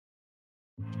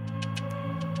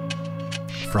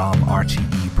from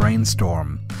RTE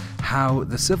Brainstorm: How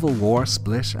the Civil War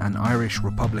Split an Irish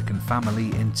Republican Family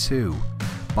in Two,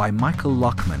 by Michael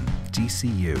Lockman,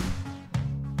 DCU.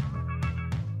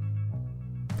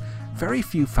 Very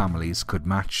few families could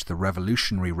match the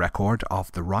revolutionary record of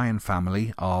the Ryan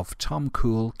family of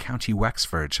Tomcool, County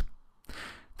Wexford.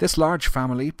 This large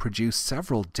family produced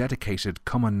several dedicated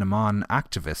Cumann na mBan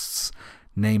activists,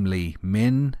 namely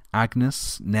Min,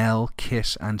 Agnes, Nell,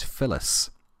 Kit and Phyllis.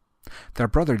 Their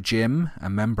brother Jim, a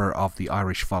member of the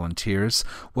Irish Volunteers,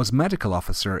 was medical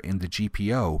officer in the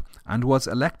GPO and was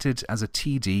elected as a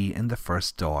TD in the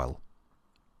first Dáil.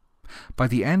 By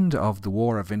the end of the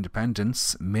War of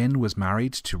Independence, Min was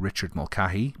married to Richard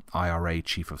Mulcahy, IRA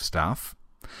Chief of Staff.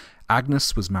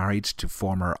 Agnes was married to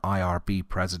former IRB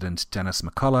President Denis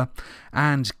McCullough,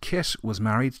 and Kit was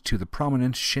married to the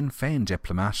prominent Sinn Féin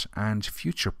diplomat and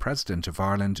future President of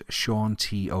Ireland, Sean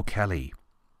T. O'Kelly.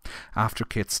 After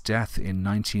Kit's death in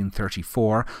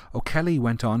 1934, O'Kelly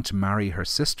went on to marry her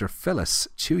sister Phyllis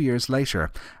 2 years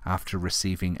later after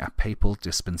receiving a papal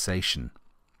dispensation.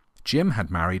 Jim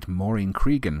had married Maureen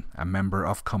Cregan, a member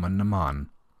of Cumann na mBan.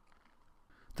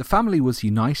 The family was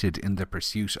united in the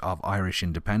pursuit of Irish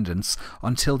independence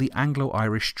until the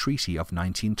Anglo-Irish Treaty of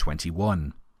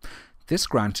 1921. This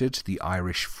granted the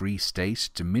Irish Free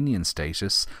State Dominion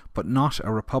status, but not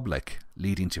a republic,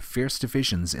 leading to fierce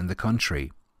divisions in the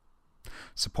country.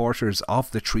 Supporters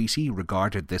of the treaty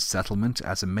regarded this settlement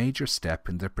as a major step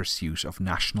in the pursuit of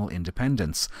national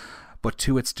independence, but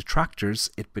to its detractors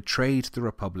it betrayed the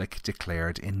republic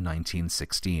declared in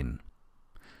 1916.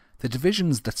 The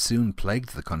divisions that soon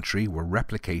plagued the country were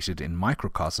replicated in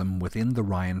microcosm within the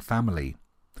Ryan family.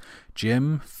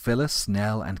 Jim, Phyllis,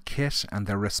 Nell and Kit and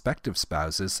their respective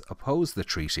spouses opposed the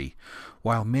treaty,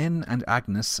 while Min and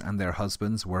Agnes and their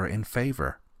husbands were in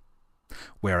favour.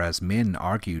 Whereas Min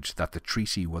argued that the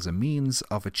treaty was a means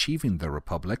of achieving the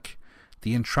republic,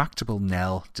 the intractable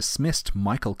Nell dismissed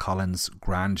Michael Collins'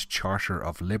 Grand Charter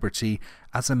of Liberty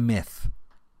as a myth.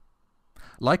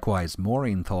 Likewise,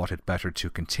 Maureen thought it better to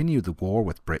continue the war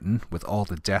with Britain with all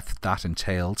the death that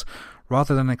entailed,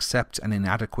 rather than accept an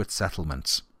inadequate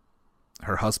settlement.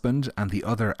 Her husband and the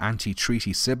other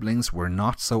anti-treaty siblings were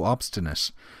not so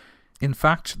obstinate. In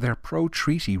fact, their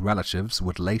pro-treaty relatives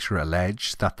would later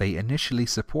allege that they initially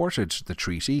supported the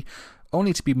treaty,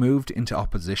 only to be moved into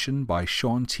opposition by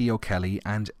Sean T. O'Kelly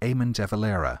and Eamon de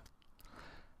Valera.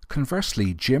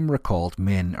 Conversely, Jim recalled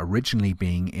Min originally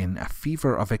being in a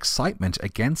fever of excitement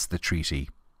against the treaty.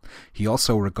 He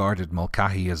also regarded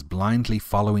Mulcahy as blindly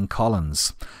following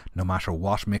Collins. No matter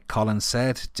what Mick Collins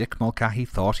said, Dick Mulcahy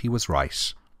thought he was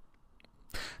right.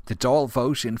 The Dáil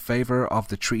vote in favour of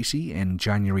the treaty in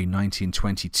January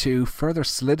 1922 further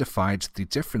solidified the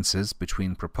differences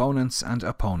between proponents and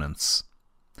opponents.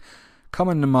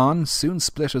 Cumann na mBan soon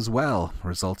split as well,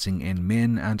 resulting in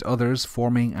Min and others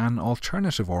forming an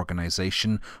alternative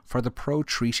organisation for the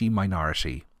pro-treaty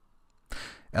minority.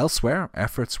 Elsewhere,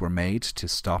 efforts were made to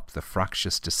stop the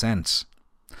fractious dissent.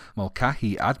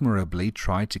 Mulcahy admirably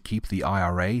tried to keep the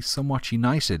IRA somewhat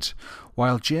united,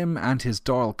 while Jim and his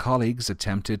Dáil colleagues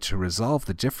attempted to resolve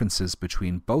the differences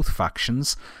between both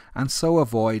factions and so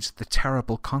avoid the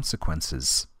terrible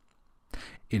consequences.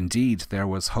 Indeed, there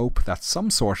was hope that some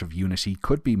sort of unity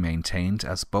could be maintained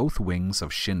as both wings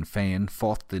of Sinn Féin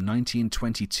fought the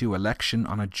 1922 election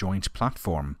on a joint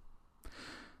platform.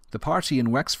 The party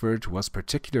in Wexford was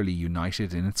particularly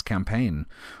united in its campaign,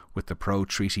 with the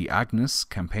pro-treaty Agnes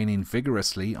campaigning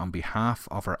vigorously on behalf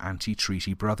of her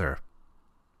anti-treaty brother.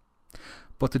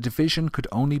 But the division could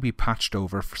only be patched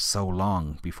over for so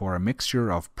long before a mixture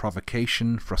of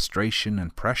provocation, frustration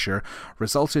and pressure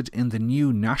resulted in the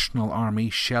new National Army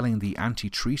shelling the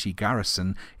anti-treaty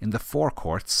garrison in the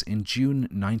forecourts in June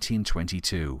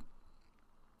 1922.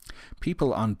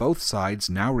 People on both sides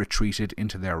now retreated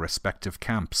into their respective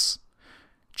camps.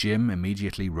 Jim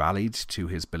immediately rallied to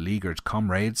his beleaguered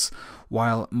comrades,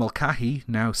 while Mulcahy,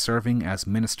 now serving as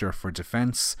Minister for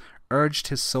Defence, urged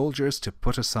his soldiers to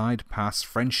put aside past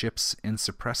friendships in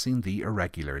suppressing the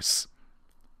irregulars.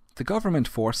 The government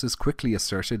forces quickly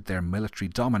asserted their military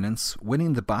dominance,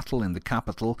 winning the battle in the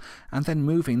capital and then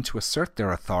moving to assert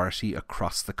their authority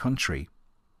across the country.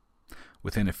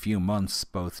 Within a few months,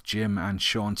 both Jim and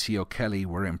Sean T. O'Kelly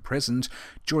were imprisoned,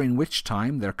 during which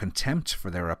time their contempt for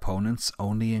their opponents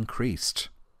only increased.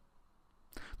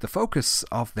 The focus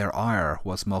of their ire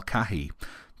was Mulcahy,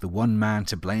 the one man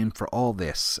to blame for all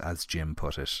this, as Jim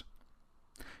put it.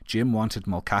 Jim wanted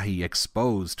Mulcahy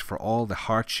exposed for all the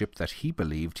hardship that he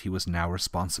believed he was now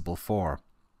responsible for.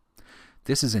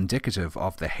 This is indicative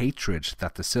of the hatred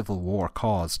that the Civil War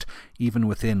caused, even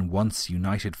within once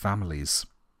united families.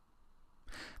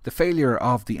 The failure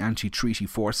of the anti-treaty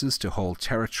forces to hold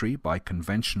territory by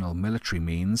conventional military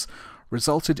means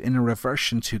resulted in a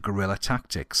reversion to guerrilla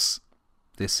tactics.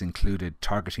 This included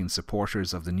targeting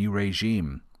supporters of the new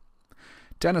regime.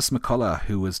 Denis McCullough,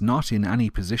 who was not in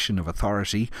any position of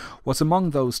authority, was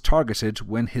among those targeted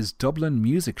when his Dublin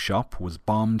music shop was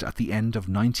bombed at the end of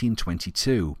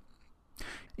 1922.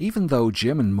 Even though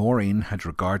Jim and Maureen had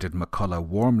regarded McCullough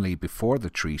warmly before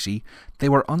the treaty, they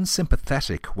were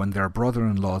unsympathetic when their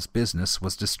brother-in-law's business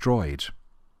was destroyed.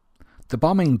 The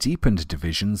bombing deepened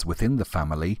divisions within the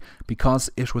family because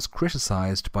it was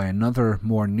criticised by another,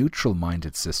 more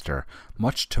neutral-minded sister,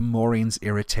 much to Maureen's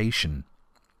irritation.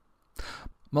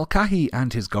 Mulcahy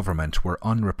and his government were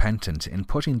unrepentant in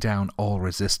putting down all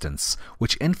resistance,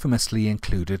 which infamously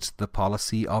included the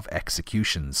policy of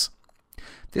executions.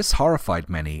 This horrified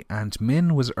many, and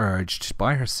Min was urged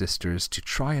by her sisters to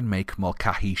try and make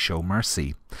Mulcahy show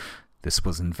mercy. This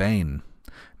was in vain.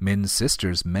 Min's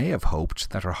sisters may have hoped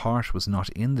that her heart was not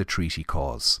in the treaty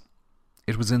cause.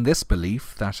 It was in this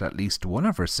belief that at least one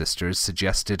of her sisters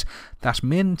suggested that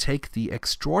Min take the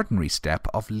extraordinary step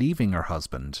of leaving her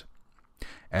husband.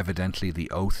 Evidently the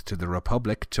oath to the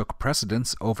Republic took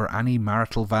precedence over any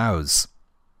marital vows.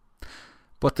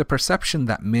 But the perception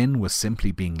that Min was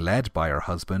simply being led by her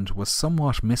husband was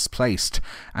somewhat misplaced,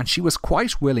 and she was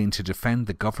quite willing to defend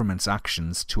the government's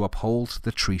actions to uphold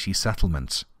the treaty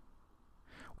settlement.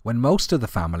 When most of the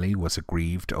family was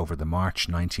aggrieved over the March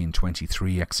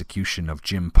 1923 execution of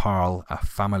Jim Parle, a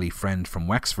family friend from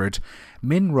Wexford,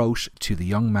 Min wrote to the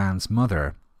young man's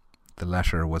mother. The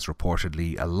letter was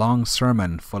reportedly a long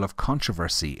sermon full of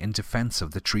controversy in defence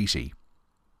of the treaty.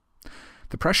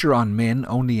 The pressure on Min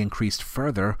only increased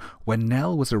further when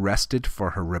Nell was arrested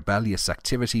for her rebellious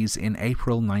activities in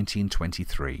April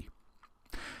 1923.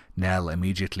 Nell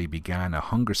immediately began a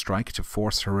hunger strike to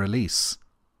force her release.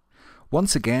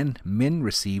 Once again, Min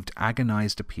received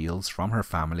agonised appeals from her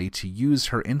family to use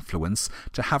her influence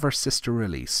to have her sister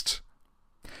released.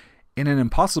 In an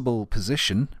impossible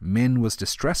position, Min was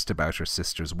distressed about her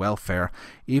sister's welfare,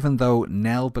 even though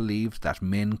Nell believed that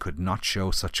Min could not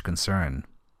show such concern.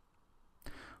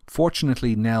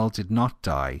 Fortunately, Nell did not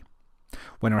die.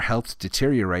 When her health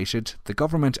deteriorated, the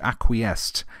government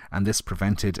acquiesced, and this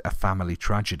prevented a family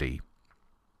tragedy.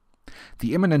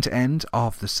 The imminent end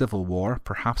of the Civil War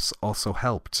perhaps also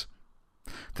helped.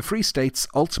 The Free States'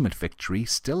 ultimate victory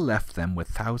still left them with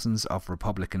thousands of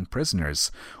Republican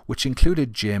prisoners, which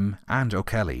included Jim and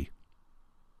O'Kelly.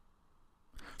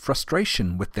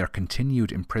 Frustration with their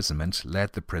continued imprisonment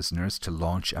led the prisoners to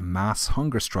launch a mass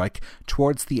hunger strike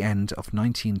towards the end of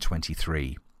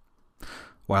 1923.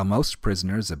 While most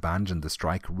prisoners abandoned the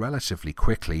strike relatively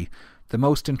quickly, the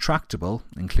most intractable,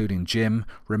 including Jim,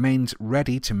 remained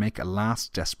ready to make a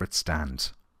last desperate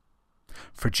stand.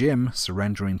 For Jim,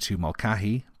 surrendering to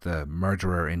Mulcahy, the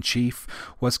murderer-in-chief,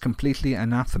 was completely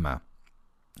anathema.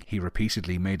 He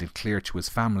repeatedly made it clear to his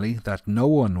family that no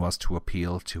one was to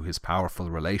appeal to his powerful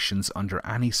relations under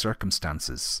any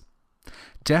circumstances.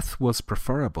 Death was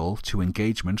preferable to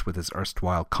engagement with his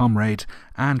erstwhile comrade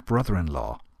and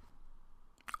brother-in-law.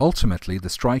 Ultimately, the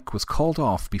strike was called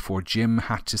off before Jim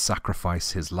had to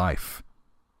sacrifice his life.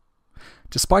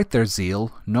 Despite their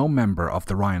zeal, no member of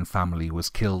the Ryan family was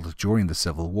killed during the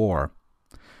Civil War.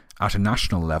 At a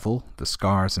national level, the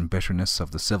scars and bitterness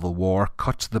of the Civil War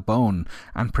cut to the bone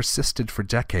and persisted for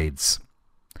decades.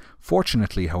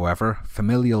 Fortunately, however,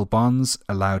 familial bonds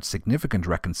allowed significant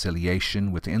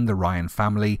reconciliation within the Ryan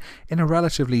family in a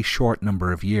relatively short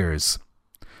number of years.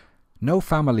 No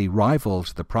family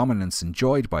rivaled the prominence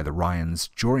enjoyed by the Ryans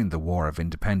during the War of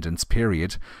Independence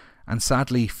period, and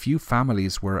sadly few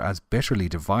families were as bitterly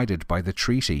divided by the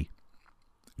treaty.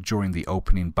 During the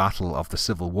opening battle of the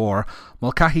Civil War,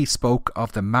 Mulcahy spoke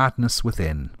of the madness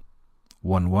within.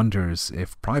 One wonders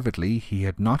if privately he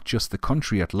had not just the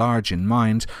country at large in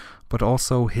mind, but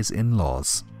also his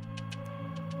in-laws.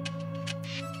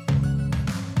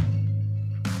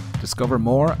 Discover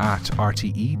more at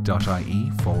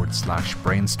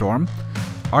rte.ie/brainstorm.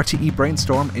 RTE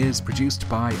Brainstorm is produced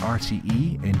by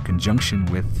RTE in conjunction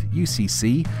with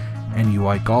UCC,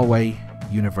 NUI Galway,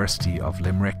 University of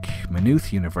Limerick,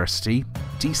 Maynooth University,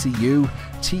 DCU,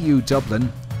 TU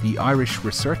Dublin, the Irish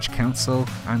Research Council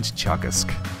and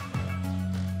Teagasc.